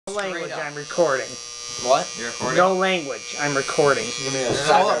language, I'm recording. What? You're recording? No language, I'm recording.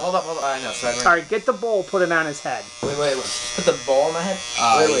 Hold up. I know, sideburn. Alright, get the bowl, put it on his head. Wait. Put the ball on my head?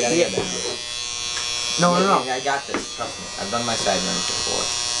 Wait. Yeah. No. I got this, trust me. I've done my sideburns before.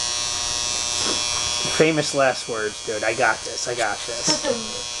 Famous last words, dude. I got this.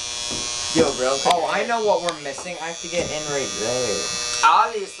 Yo, bro. Oh, I know what we're missing. I have to get in right there.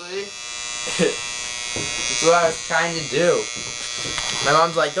 Obviously. That's what I was trying to do. My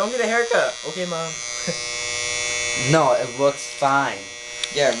mom's like, don't get a haircut. Okay, Mom. No, it looks fine.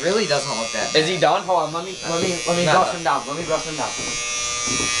 Yeah, it really doesn't look that bad. Is he done? Hold on, let me brush him down. Let me brush him down.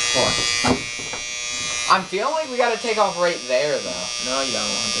 Hold on. I'm feeling like we gotta take off right there, though. No, you don't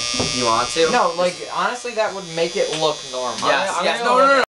want to. You want to? No, like, honestly, that would make it look normal. Yes, I'm yes. gonna No.